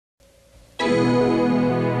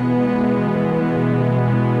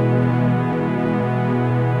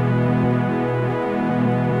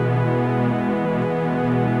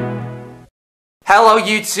Hello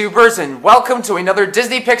YouTubers, and welcome to another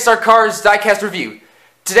Disney Pixar Cars diecast review.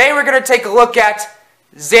 Today we're going to take a look at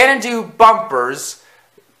Xanadu Bumpers,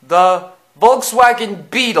 the Volkswagen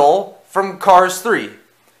Beetle from Cars 3.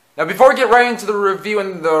 Now before we get right into the review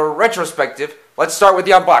and the retrospective, let's start with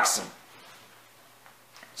the unboxing.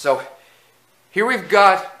 So here we've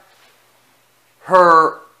got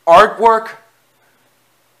her artwork,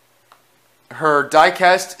 her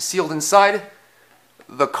diecast sealed inside.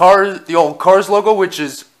 The old Cars logo, which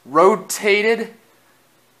is rotated,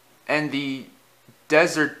 and the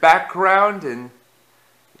desert background, and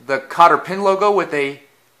the Cotterpin logo with a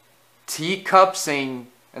teacup saying,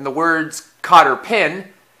 and the words Cotterpin,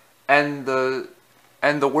 and the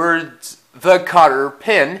words the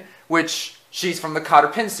Cotterpin, which she's from the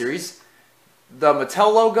Cotterpin series, the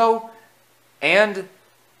Mattel logo, and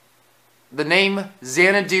the name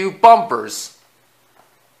Xanadu Bumpers.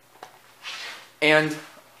 And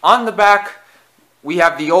on the back, we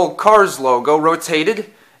have the old Cars logo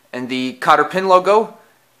rotated, and the Cotterpin logo,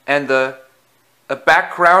 and a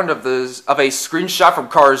background of a screenshot from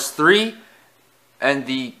Cars 3, and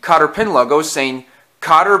the Cotterpin logo saying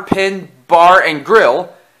Cotterpin Bar and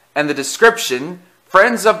Grill, and the description: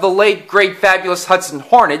 friends of the late great fabulous Hudson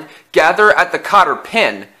Hornet gather at the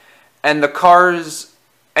Cotterpin, and the cars.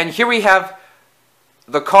 And here we have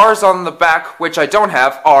the cars on the back, which I don't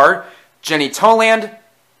have, are Jenny Toland,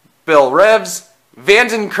 Bill Revs,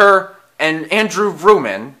 Vanden Kerr, and Andrew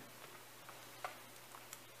Vrooman.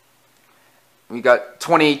 We got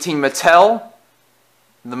 2018 Mattel,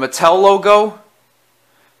 the Mattel logo,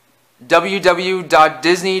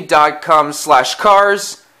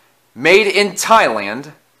 www.disney.com/cars, made in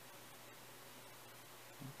Thailand.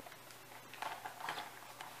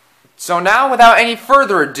 So now, without any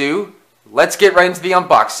further ado, let's get right into the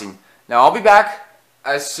unboxing. Now I'll be back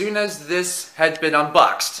as soon as this had been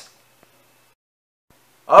unboxed.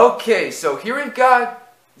 Okay, so here we've got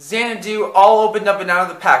Xanadu all opened up and out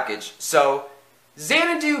of the package. So,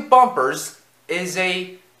 Xanadu Bumpers is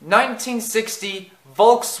a 1960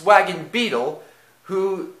 Volkswagen Beetle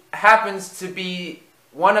who happens to be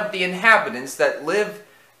one of the inhabitants that live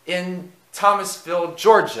in Thomasville,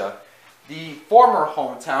 Georgia, the former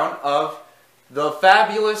hometown of the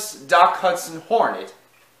fabulous Doc Hudson Hornet.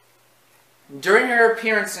 During her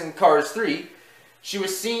appearance in Cars 3, she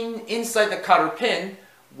was seen inside the Cotterpin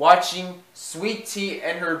watching Sweet Tea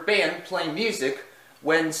and her band play music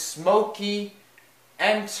when Smokey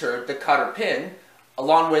entered the Cotterpin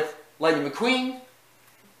along with Lightning McQueen,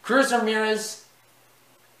 Cruz Ramirez,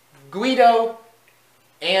 Guido,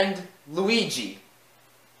 and Luigi.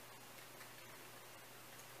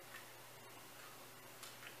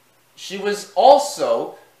 She was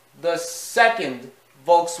also the second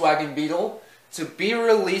Volkswagen Beetle to be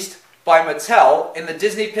released by Mattel in the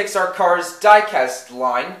Disney Pixar Cars diecast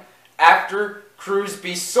line after Cruz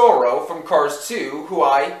Bisoro from Cars 2, who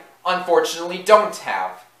I unfortunately don't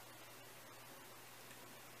have.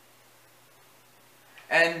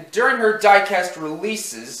 And during her diecast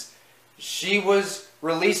releases, she was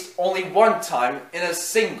released only one time in a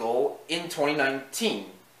single in 2019.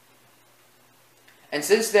 And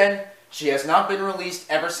since then, she has not been released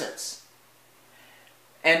ever since.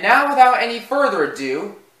 And now, without any further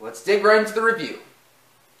ado, let's dig right into the review.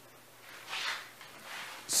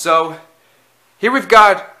 So, here we've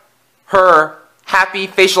got her happy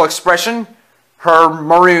facial expression, her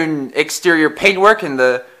maroon exterior paintwork, and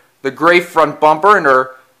the gray front bumper, and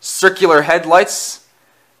her circular headlights.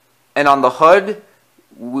 And on the hood,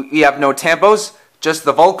 we have no tampos, just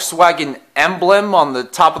the Volkswagen emblem on the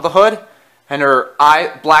top of the hood, and her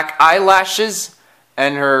black eyelashes,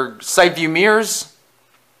 and her side view mirrors,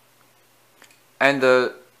 and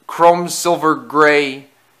the chrome silver gray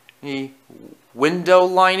window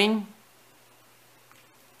lining.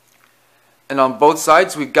 And on both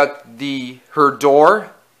sides we've got her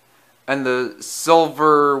door and the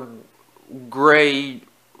silver gray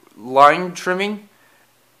line trimming,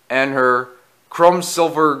 and her chrome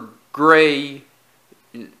silver gray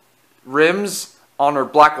rims on her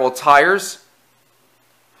Blackwell tires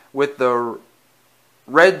with the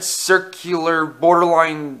red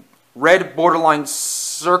borderline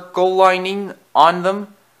circle lining on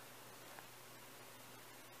them.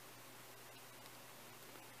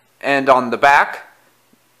 And on the back,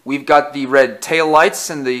 we've got the red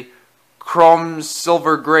taillights and the chrome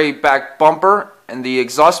silver gray back bumper and the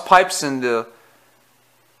exhaust pipes and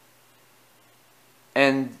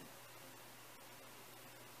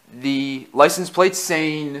the license plate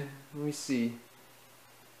saying let me see.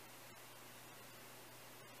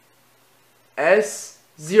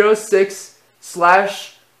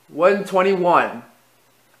 S06/121.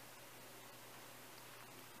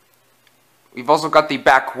 We've also got the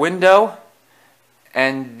back window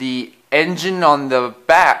and the engine on the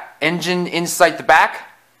back, engine inside the back,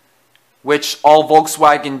 which all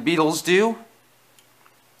Volkswagen Beetles do.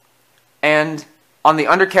 And on the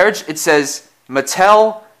undercarriage it says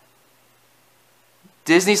Mattel,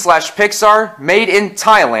 Disney/Pixar, made in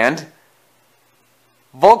Thailand,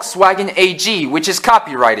 Volkswagen AG, which is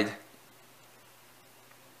copyrighted.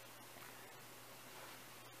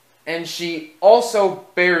 And she also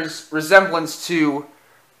bears resemblance to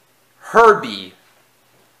Herbie.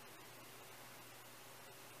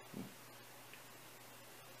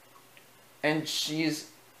 And she's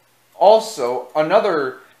also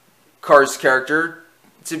another Cars character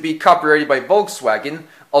to be copyrighted by Volkswagen,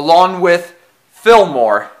 along with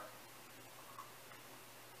Fillmore.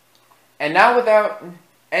 And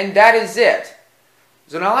that is it.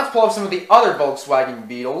 So now let's pull up some of the other Volkswagen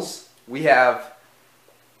Beetles. We have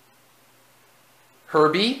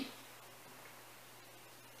Herbie,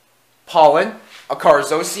 Pollen, a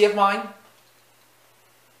Carzosi of mine,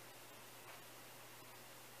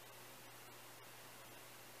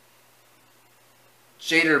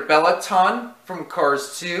 Jader Bellaton from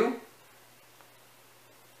Cars 2,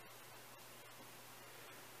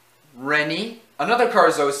 Rennie, another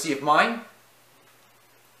Carzosi of mine,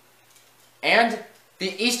 and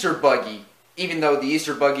the Easter Buggy, even though the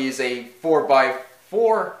Easter Buggy is a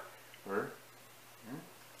 4x4.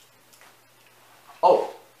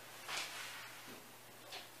 Oh.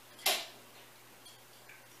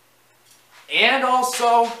 And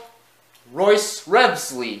also Royce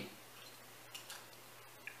Rebsley.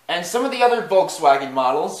 And some of the other Volkswagen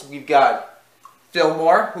models, we've got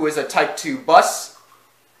Fillmore, who is a Type 2 bus,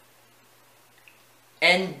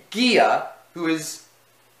 and Gia, who is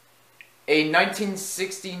a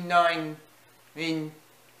 1969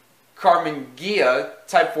 Carmen Gia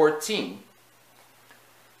Type 14.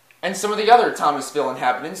 And some of the other Thomasville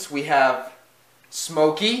inhabitants, we have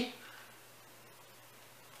Smokey,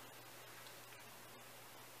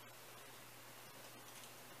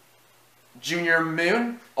 Junior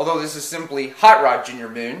Moon, although this is simply Hot Rod Junior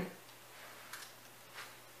Moon,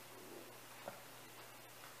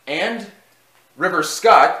 and River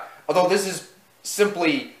Scott, although this is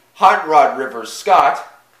simply Hot Rod River Scott,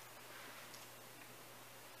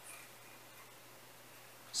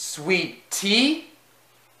 Sweet Tea,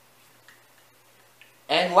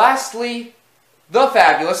 and lastly, the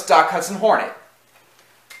fabulous Doc Hudson Hornet.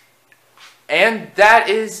 And that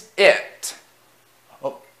is it.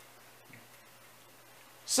 Oh.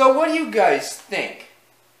 So what do you guys think?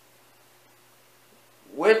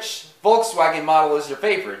 Which Volkswagen model is your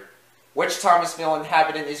favorite? Which Thomasville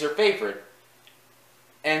inhabitant is your favorite?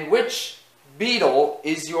 And which Beetle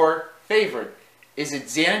is your favorite? Is it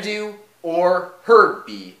Xanadu or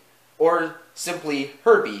Herbie? Or simply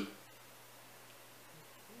Herbie?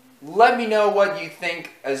 Let me know what you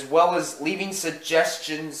think, as well as leaving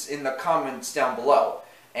suggestions in the comments down below.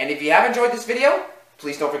 And if you have enjoyed this video,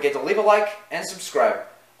 please don't forget to leave a like and subscribe.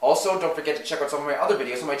 Also, don't forget to check out some of my other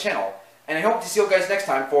videos on my channel. And I hope to see you guys next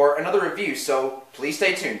time for another review, so please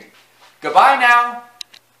stay tuned. Goodbye now!